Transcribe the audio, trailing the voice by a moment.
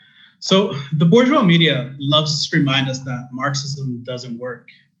So the bourgeois media loves to remind us that Marxism doesn't work.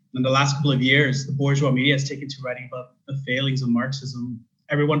 In the last couple of years, the bourgeois media has taken to writing about the failings of Marxism.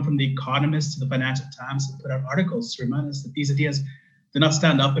 Everyone from The Economist to the Financial Times have put out articles to remind us that these ideas do not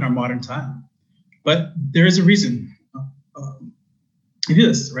stand up in our modern time. But there is a reason to do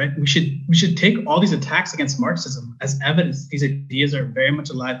this, right? We should take all these attacks against Marxism as evidence these ideas are very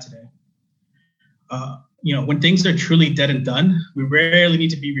much alive today. When things are truly dead and done, we rarely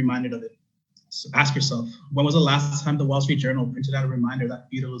need to be reminded of it. So ask yourself, when was the last time the Wall Street Journal printed out a reminder that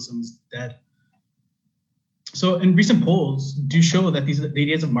feudalism is dead? So in recent polls do show that the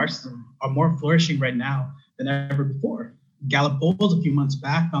ideas of Marxism are more flourishing right now than ever before. Gallup polls a few months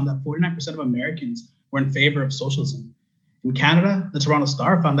back found that 49% of Americans were in favor of socialism. In Canada, the Toronto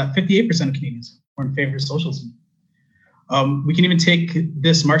Star found that 58% of Canadians were in favor of socialism. We can even take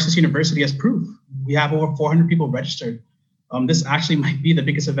this Marxist University as proof. We have over 400 people registered. This actually might be the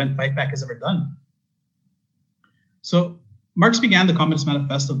biggest event Fight Back has ever done. So Marx began the Communist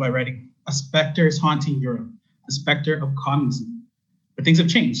Manifesto by writing, "A specter is haunting Europe, the specter of communism." But things have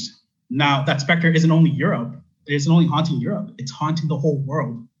changed. Now that specter isn't only haunting Europe, it's haunting the whole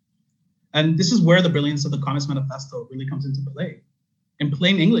world. And this is where the brilliance of the Communist Manifesto really comes into play. In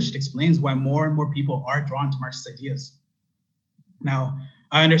plain English, it explains why more and more people are drawn to Marxist ideas. Now,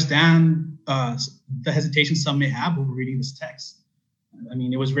 I understand the hesitation some may have over reading this text. I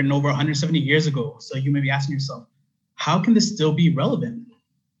mean, it was written over 170 years ago, so you may be asking yourself, how can this still be relevant?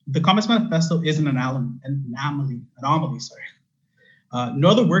 The Communist Manifesto is an anomaly. No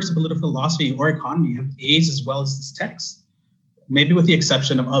other works of political philosophy or economy have aged as well as this text, maybe with the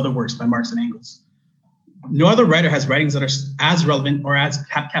exception of other works by Marx and Engels. No other writer has writings that are as relevant or have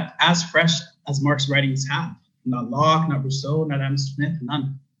kept as fresh as Marx's writings have. Not Locke, not Rousseau, not Adam Smith,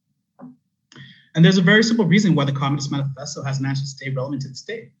 none. And there's a very simple reason why the Communist Manifesto has managed to stay relevant to this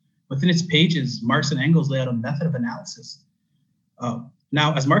day. Within its pages, Marx and Engels lay out a method of analysis.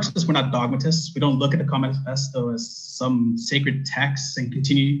 Now, as Marxists, we're not dogmatists. We don't look at the Communist Manifesto as some sacred text and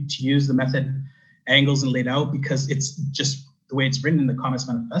continue to use the method Engels and laid out because it's just the way it's written in the Communist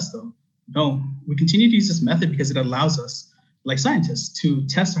Manifesto. No, we continue to use this method because it allows us, like scientists, to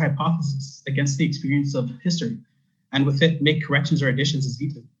test our hypotheses against the experience of history, and with it, make corrections or additions as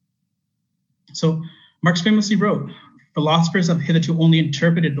needed. So Marx famously wrote, "Philosophers have hitherto only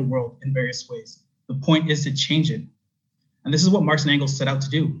interpreted the world in various ways. The point is to change it." And this is what Marx and Engels set out to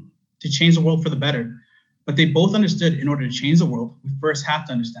do, to change the world for the better. But they both understood in order to change the world, we first have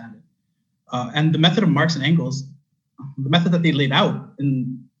to understand it. And the method of Marx and Engels, the method that they laid out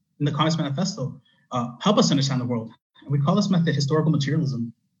in the Communist Manifesto, help us understand the world. And we call this method historical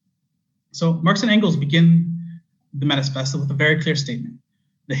materialism. So Marx and Engels begin the manifesto with a very clear statement.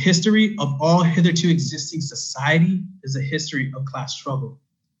 The history of all hitherto existing society is a history of class struggle.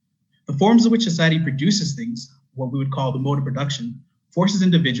 The forms in which society produces things, what we would call the mode of production, forces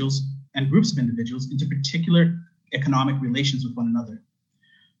individuals and groups of individuals into particular economic relations with one another,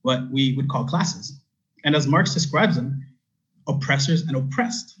 what we would call classes. And as Marx describes them, oppressors and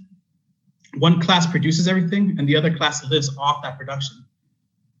oppressed. One class produces everything and the other class lives off that production.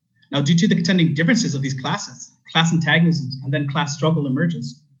 Now, due to the contending differences of these classes, class antagonisms and then class struggle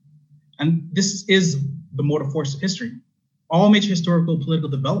emerges. And this is the motive force of history. All major historical political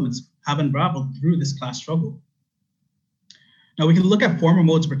developments have unraveled through this class struggle. Now, we can look at former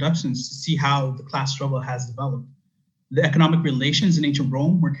modes of production to see how the class struggle has developed. The economic relations in ancient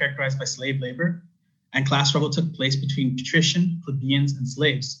Rome were characterized by slave labor, and class struggle took place between patrician, plebeians, and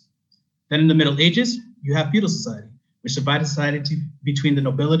slaves. Then in the Middle Ages, you have feudal society, which divided society between the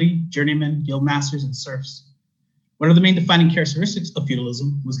nobility, journeymen, guild masters, and serfs. One of the main defining characteristics of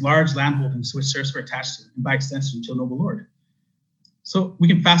feudalism was large landholdings to which serfs were attached to, and by extension, to a noble lord. So we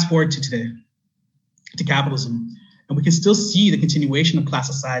can fast forward to today, to capitalism, and we can still see the continuation of class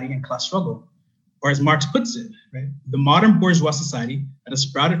society and class struggle. Or as Marx puts it, right, the modern bourgeois society that has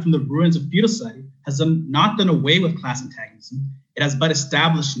sprouted from the ruins of feudal society has not done away with class antagonism. It has but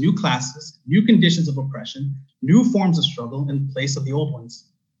established new classes, new conditions of oppression, new forms of struggle in place of the old ones.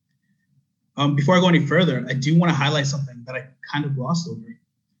 Before I go any further, I do want to highlight something that I kind of glossed over.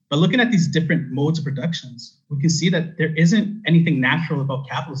 By looking at these different modes of productions, we can see that there isn't anything natural about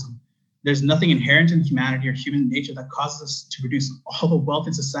capitalism. There's nothing inherent in humanity or human nature that causes us to produce all the wealth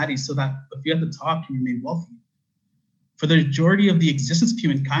in society so that the few at the top can remain wealthy. For the majority of the existence of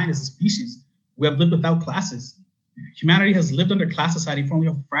humankind as a species, we have lived without classes. Humanity has lived under class society for only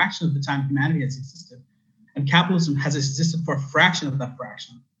a fraction of the time humanity has existed, and capitalism has existed for a fraction of that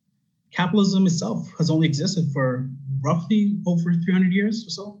fraction. Capitalism itself has only existed for roughly over 300 years or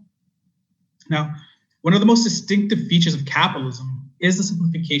so. Now, one of the most distinctive features of capitalism is the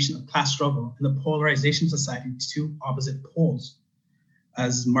simplification of class struggle and the polarization of society into two opposite poles.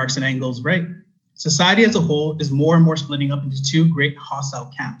 As Marx and Engels write, society as a whole is more and more splitting up into two great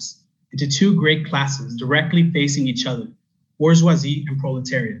hostile camps, into two great classes directly facing each other, bourgeoisie and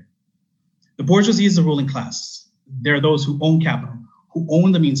proletariat. The bourgeoisie is the ruling class. There are those who own capital, who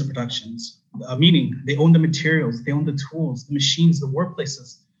own the means of productions, meaning they own the materials, they own the tools, the machines, the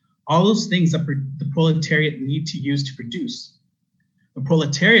workplaces, all those things that the proletariat need to use to produce. The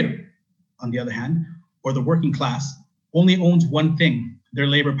proletariat, on the other hand, or the working class, only owns one thing, their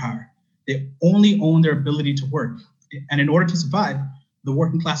labor power. They only own their ability to work. And in order to survive, the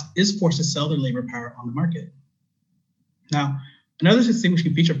working class is forced to sell their labor power on the market. Now, another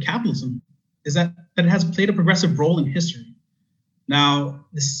distinguishing feature of capitalism is that it has played a progressive role in history. Now,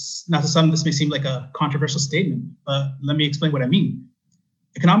 to some, this may seem like a controversial statement, but let me explain what I mean.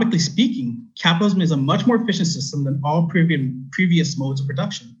 Economically speaking, capitalism is a much more efficient system than all previous modes of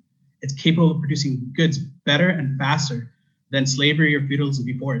production. It's capable of producing goods better and faster than slavery or feudalism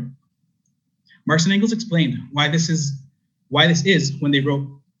before it. Marx and Engels explained why this is when they wrote,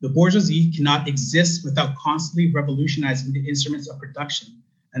 "The bourgeoisie cannot exist without constantly revolutionizing the instruments of production,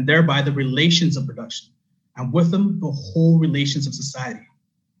 and thereby the relations of production, and with them, the whole relations of society."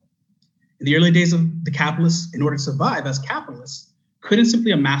 In the early days of the capitalists, in order to survive as capitalists, couldn't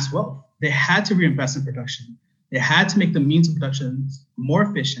simply amass wealth. They had to reinvest in production. They had to make the means of production more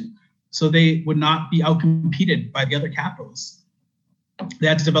efficient so they would not be outcompeted by the other capitalists. They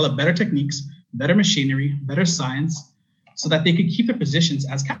had to develop better techniques, better machinery, better science, so that they could keep their positions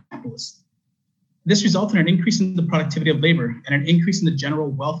as capitalists. This resulted in an increase in the productivity of labor and an increase in the general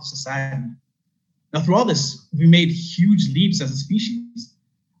wealth of society. Now, through all this, we made huge leaps as a species,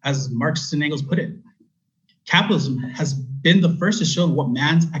 as Marx and Engels put it. Capitalism has been the first to show what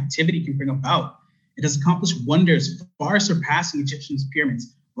man's activity can bring about. It has accomplished wonders far surpassing Egyptian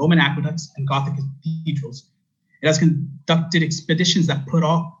pyramids, Roman aqueducts, and Gothic cathedrals. It has conducted expeditions that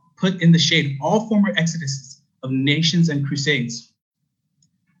put in the shade all former exoduses of nations and crusades.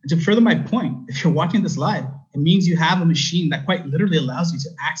 And to further my point, if you're watching this live, it means you have a machine that quite literally allows you to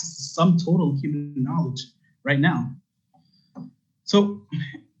access the sum total of human knowledge right now. So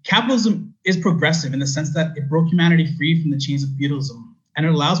capitalism is progressive in the sense that it broke humanity free from the chains of feudalism, and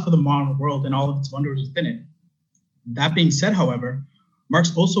it allows for the modern world and all of its wonders within it. That being said, however,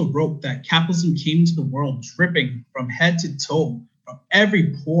 Marx also wrote that capitalism came into the world dripping from head to toe, from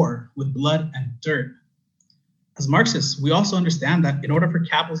every pore with blood and dirt. As Marxists, we also understand that in order for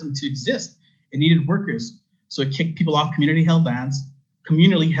capitalism to exist, it needed workers. So it kicked people off communally held lands,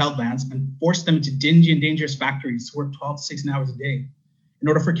 and forced them into dingy and dangerous factories to work 12 to 16 hours a day. In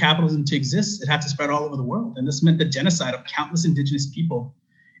order for capitalism to exist, it had to spread all over the world. And this meant the genocide of countless indigenous people.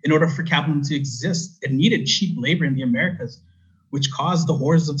 In order for capitalism to exist, it needed cheap labor in the Americas, which caused the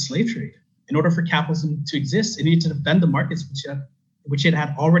horrors of the slave trade. In order for capitalism to exist, it needed to defend the markets which it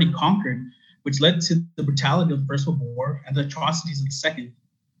had already conquered, which led to the brutality of the First World War and the atrocities of the Second.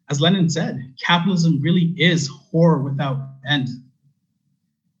 As Lenin said, capitalism really is horror without end.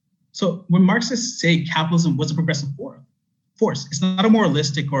 So when Marxists say capitalism was a progressive force, it's not a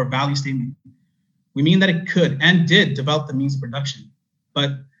moralistic or a value statement. We mean that it could and did develop the means of production.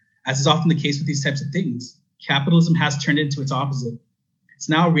 But as is often the case with these types of things, capitalism has turned into its opposite. It's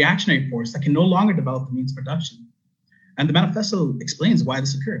now a reactionary force that can no longer develop the means of production. And the manifesto explains why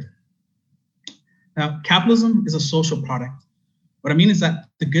this occurred. Now, capitalism is a social product. What I mean is that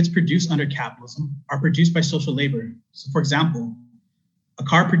the goods produced under capitalism are produced by social labor. So for example, a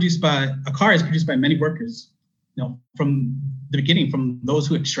car is produced by many workers. From the beginning, from those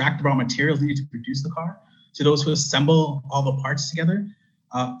who extract the raw materials needed to produce the car, to those who assemble all the parts together,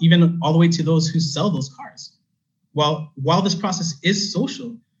 even all the way to those who sell those cars. While this process is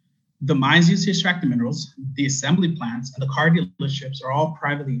social, the mines used to extract the minerals, the assembly plants, and the car dealerships are all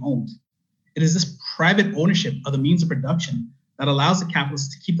privately owned. It is this private ownership of the means of production that allows the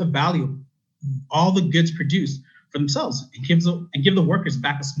capitalists to keep the value of all the goods produced for themselves and give the workers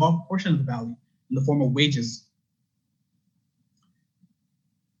back a small portion of the value in the form of wages.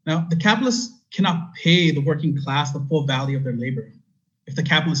 Now, the capitalists cannot pay the working class the full value of their labor. If the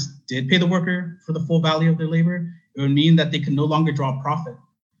capitalists did pay the worker for the full value of their labor, it would mean that they could no longer draw a profit.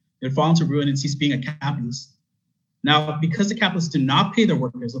 They would fall into ruin and cease being a capitalist. Now, because the capitalists do not pay their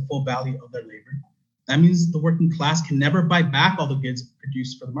workers the full value of their labor, that means the working class can never buy back all the goods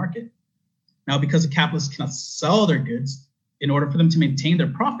produced for the market. Now, because the capitalists cannot sell their goods, in order for them to maintain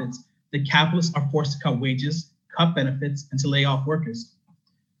their profits, the capitalists are forced to cut wages, cut benefits, and to lay off workers.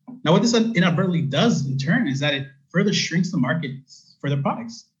 Now, what this inadvertently does in turn is that it further shrinks the market for their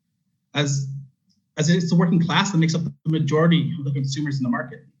products. As as it's the working class that makes up the majority of the consumers in the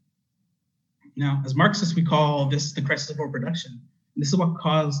market. Now, as Marxists, we call this the crisis of overproduction. And this is what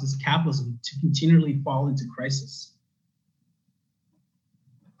causes capitalism to continually fall into crisis.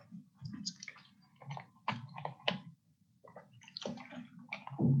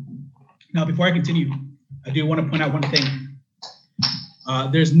 Now, before I continue, I do want to point out one thing.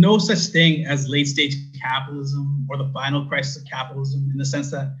 There's no such thing as late-stage capitalism or the final crisis of capitalism, in the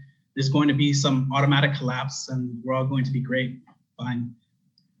sense that there's going to be some automatic collapse and we're all going to be great, fine.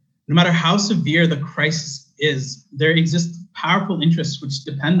 No matter how severe the crisis is, there exist powerful interests which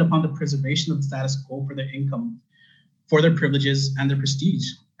depend upon the preservation of the status quo for their income, for their privileges and their prestige,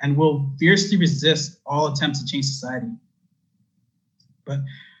 and will fiercely resist all attempts to change society. But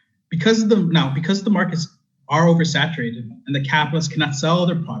because the markets are oversaturated and the capitalists cannot sell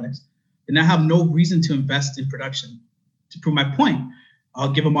their products, they now have no reason to invest in production. To prove my point,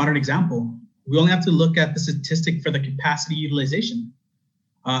 I'll give a modern example. We only have to look at the statistic for the capacity utilization.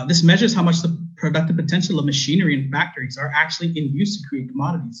 This measures how much the productive potential of machinery and factories are actually in use to create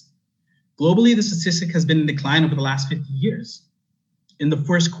commodities. Globally, the statistic has been in decline over the last 50 years. In the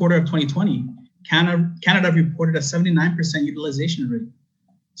first quarter of 2020, Canada reported a 79% utilization rate.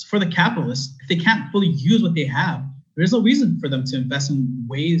 So for the capitalists, if they can't fully use what they have, there's no reason for them to invest in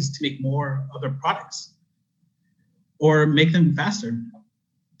ways to make more of their products or make them faster.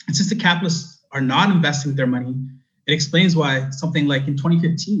 And since the capitalists are not investing their money, it explains why something like in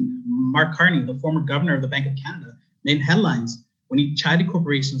 2015, Mark Carney, the former governor of the Bank of Canada, made headlines when he chided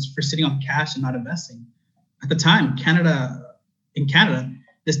corporations for sitting on cash and not investing. At the time, in Canada,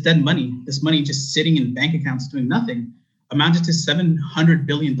 this dead money, this money just sitting in bank accounts doing nothing, amounted to $700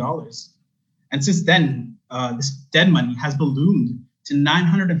 billion. And since then, this dead money has ballooned to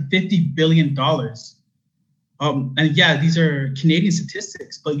 $950 billion. And yeah, these are Canadian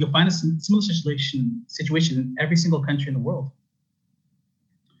statistics, but you'll find a similar situation in every single country in the world.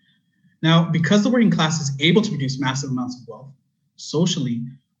 Now, because the working class is able to produce massive amounts of wealth socially,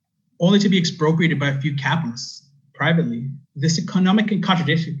 only to be expropriated by a few capitalists privately, this economic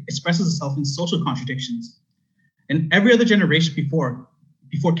contradiction expresses itself in social contradictions. In every other generation before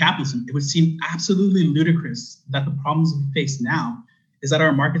capitalism, it would seem absolutely ludicrous that the problems we face now is that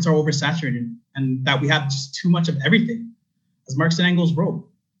our markets are oversaturated and that we have just too much of everything. As Marx and Engels wrote,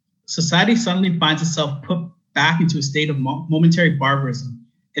 society suddenly finds itself put back into a state of momentary barbarism.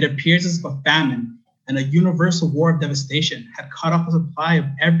 It appears as if a famine and a universal war of devastation had cut off the supply of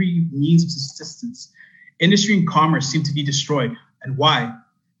every means of subsistence. Industry and commerce seem to be destroyed. And why?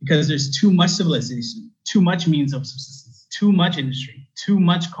 Because there's too much civilization, too much means of subsistence, too much industry, too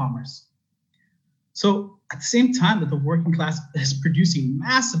much commerce. So at the same time that the working class is producing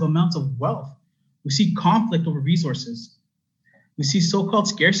massive amounts of wealth, we see conflict over resources. We see so-called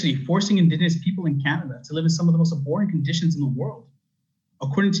scarcity forcing Indigenous people in Canada to live in some of the most abhorrent conditions in the world.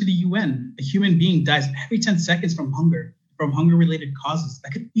 According to the UN, a human being dies every 10 seconds from hunger-related causes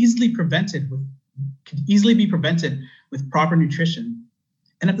that could easily be prevented with proper nutrition.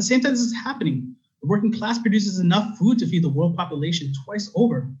 And at the same time this is happening, the working class produces enough food to feed the world population twice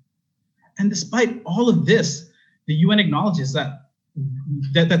over. And despite all of this, the UN acknowledges that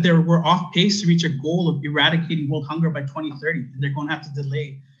they were off pace to reach their goal of eradicating world hunger by 2030, and they're going to have to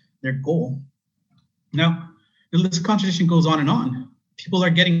delay their goal. Now, this contradiction goes on and on. People are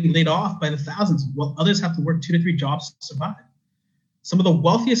getting laid off by the thousands, while others have to work 2 to 3 jobs to survive. Some of the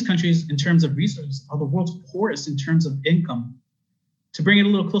wealthiest countries in terms of resources are the world's poorest in terms of income. To bring it a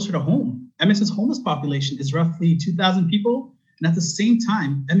little closer to home, Edmonton's homeless population is roughly 2,000 people, and at the same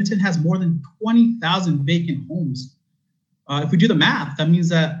time, Edmonton has more than 20,000 vacant homes. If we do the math, that means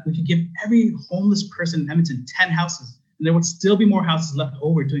that we could give every homeless person in Edmonton 10 houses, and there would still be more houses left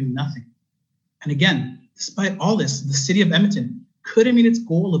over doing nothing. And again, despite all this, the city of Edmonton couldn't meet its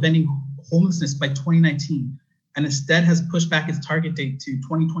goal of ending homelessness by 2019, and instead has pushed back its target date to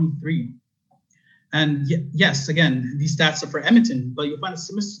 2023. And yes, again, these stats are for Edmonton, but you'll find a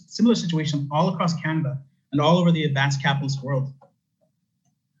similar situation all across Canada and all over the advanced capitalist world.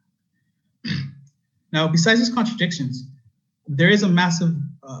 Now, besides these contradictions, there's massive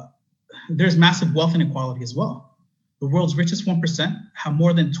wealth inequality as well. The world's richest 1% have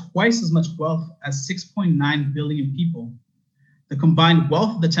more than twice as much wealth as 6.9 billion people. The combined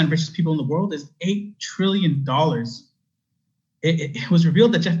wealth of the 10 richest people in the world is $8 trillion. It was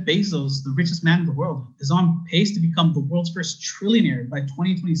revealed that Jeff Bezos, the richest man in the world, is on pace to become the world's first trillionaire by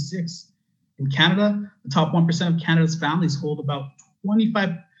 2026. In Canada, the top 1% of Canada's families hold about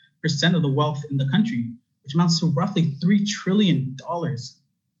 25% of the wealth in the country, which amounts to roughly $3 trillion.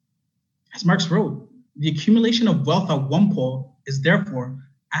 As Marx wrote, the accumulation of wealth at one pole is therefore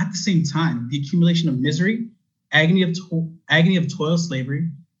at the same time, the accumulation of misery, agony of toil, slavery,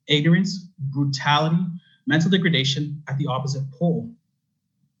 ignorance, brutality, mental degradation at the opposite pole.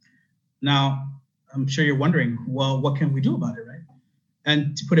 Now, I'm sure you're wondering, well, what can we do about it, right?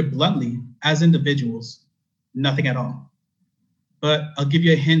 And to put it bluntly, as individuals, nothing at all. But I'll give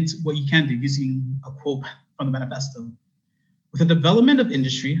you a hint what you can do using a quote from the manifesto. With the development of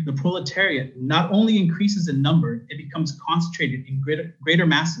industry, the proletariat not only increases in number, it becomes concentrated in greater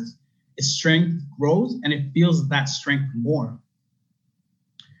masses. Its strength grows and it feels that strength more.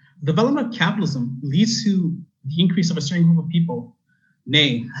 The development of capitalism leads to the increase of a certain group of people,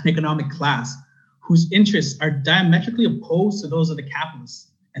 nay, an economic class, whose interests are diametrically opposed to those of the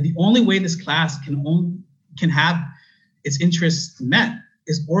capitalists. And the only way this class can have its interests met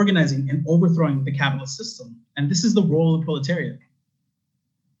is organizing and overthrowing the capitalist system. And this is the role of the proletariat.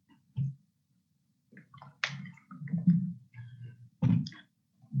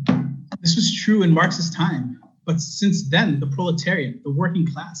 This was true in Marx's time, but since then, the proletariat, the working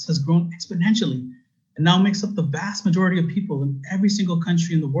class, has grown exponentially and now makes up the vast majority of people in every single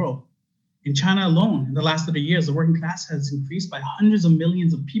country in the world. In China alone, in the last 30 years, the working class has increased by hundreds of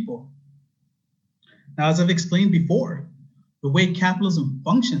millions of people. Now, as I've explained before, the way capitalism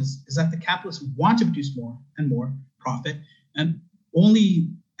functions is that the capitalists want to produce more and more profit, and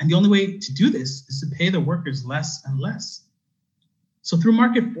the only way to do this is to pay their workers less and less. So through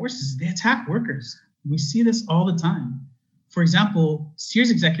market forces, they attack workers. We see this all the time. For example,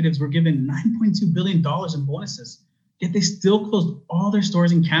 Sears executives were given $9.2 billion in bonuses, yet they still closed all their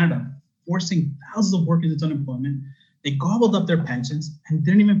stores in Canada, forcing thousands of workers into unemployment. They gobbled up their pensions and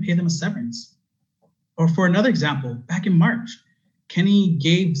didn't even pay them a severance. Or for another example, back in March, Kenny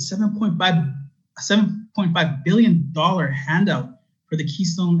gave $7.5 billion handout for the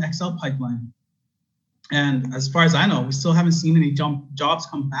Keystone XL pipeline. And as far as I know, we still haven't seen any jobs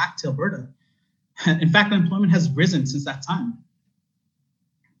come back to Alberta. In fact, unemployment has risen since that time.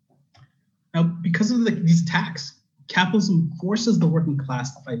 Now, because of these attacks, capitalism forces the working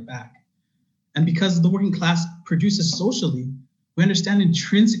class to fight back. And because the working class produces socially, we understand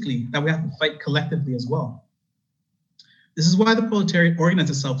intrinsically that we have to fight collectively as well. This is why the proletariat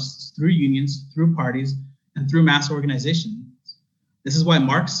organizes itself through unions, through parties, and through mass organization. This is why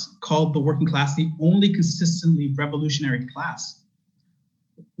Marx called the working class the only consistently revolutionary class.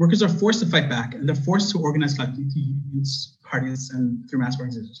 Workers are forced to fight back, and they're forced to organize collectively through unions, parties, and through mass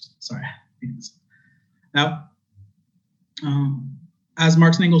organizations. Sorry. Now, as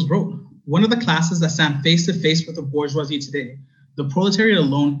Marx and Engels wrote, one of the classes that stand face to face with the bourgeoisie today, the proletariat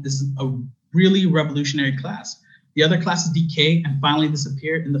alone, is a really revolutionary class. The other classes decay and finally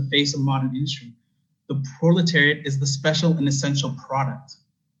disappear in the face of modern industry. The proletariat is the special and essential product.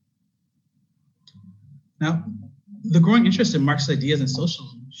 Now, the growing interest in Marx's ideas and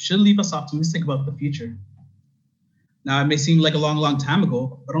socialism should leave us optimistic about the future. Now, it may seem like a long, long time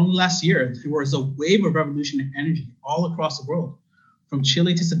ago, but only last year, there was a wave of revolutionary energy all across the world, from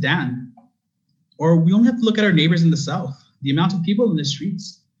Chile to Sudan. Or we only have to look at our neighbors in the South. The amount of people in the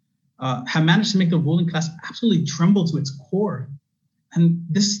streets have managed to make the ruling class absolutely tremble to its core. And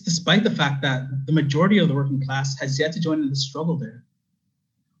this despite the fact that the majority of the working class has yet to join in the struggle there.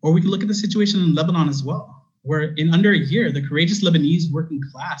 Or we can look at the situation in Lebanon as well, where in under a year, the courageous Lebanese working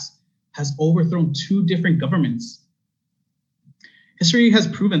class has overthrown 2 different governments. History has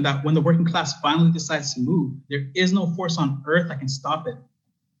proven that when the working class finally decides to move, there is no force on earth that can stop it.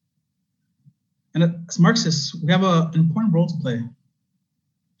 And as Marxists, we have an important role to play.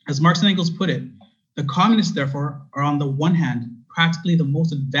 As Marx and Engels put it, the communists, therefore, are on the one hand, practically the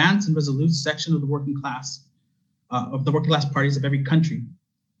most advanced and resolute section of the working class parties of every country.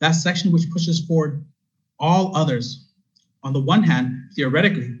 That section which pushes forward all others. On the one hand,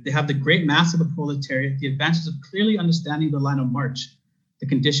 theoretically, they have the great mass of the proletariat, the advantage of clearly understanding the line of march, the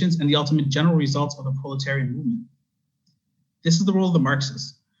conditions, and the ultimate general results of the proletarian movement. This is the role of the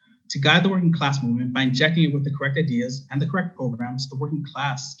Marxists. To guide the working class movement by injecting it with the correct ideas and the correct programs, the working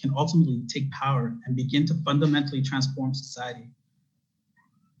class can ultimately take power and begin to fundamentally transform society.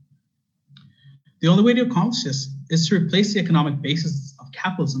 The only way to accomplish this is to replace the economic basis of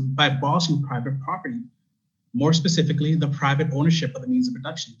capitalism by abolishing private property, more specifically, the private ownership of the means of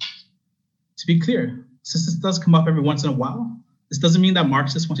production. To be clear, since this does come up every once in a while, this doesn't mean that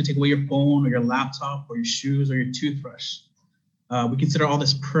Marxists want to take away your phone or your laptop or your shoes or your toothbrush. We consider all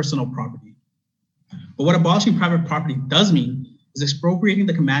this personal property. But what abolishing private property does mean is expropriating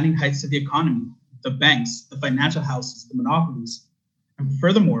the commanding heights of the economy, the banks, the financial houses, the monopolies, and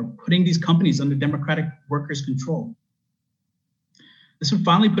furthermore, putting these companies under democratic workers' control. This would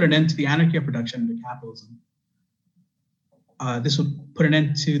finally put an end to the anarchy of production under capitalism. This would put an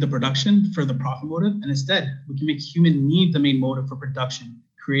end to the production for the profit motive, and instead, we can make human need the main motive for production,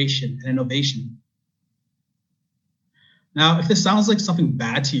 creation, and innovation. Now, if this sounds like something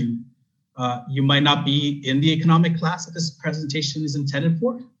bad to you, you might not be in the economic class that this presentation is intended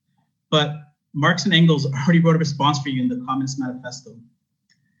for, but Marx and Engels already wrote a response for you in the Communist Manifesto.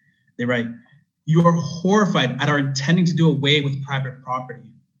 They write, "You are horrified at our intending to do away with private property.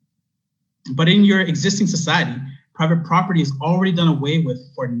 But in your existing society, private property is already done away with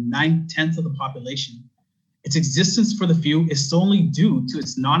for 9/10 of the population. Its existence for the few is solely due to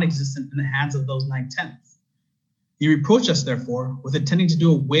its non-existence in the hands of those 9/10. You reproach us, therefore, with intending to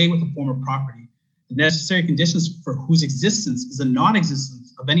do away with a form of property, the necessary conditions for whose existence is the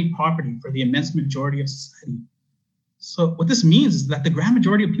non-existence of any property for the immense majority of society." So what this means is that the grand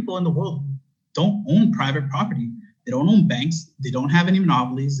majority of people in the world don't own private property. They don't own banks. They don't have any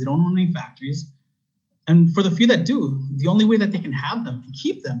monopolies. They don't own any factories. And for the few that do, the only way that they can have them and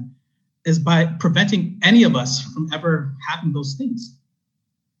keep them is by preventing any of us from ever having those things.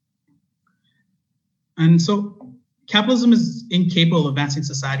 And so capitalism is incapable of advancing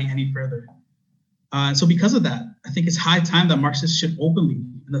society any further. So because of that, I think it's high time that Marxists should openly,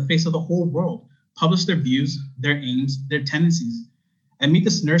 in the face of the whole world, publish their views, their aims, their tendencies, and meet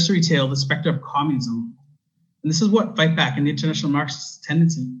this nursery tale, the specter of communism. And this is what Fight Back and the International Marxist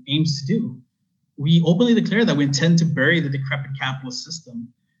Tendency aims to do. We openly declare that we intend to bury the decrepit capitalist system,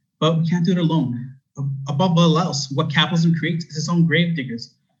 but we can't do it alone. Above all else, what capitalism creates is its own grave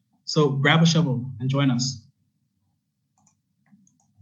diggers. So grab a shovel and join us.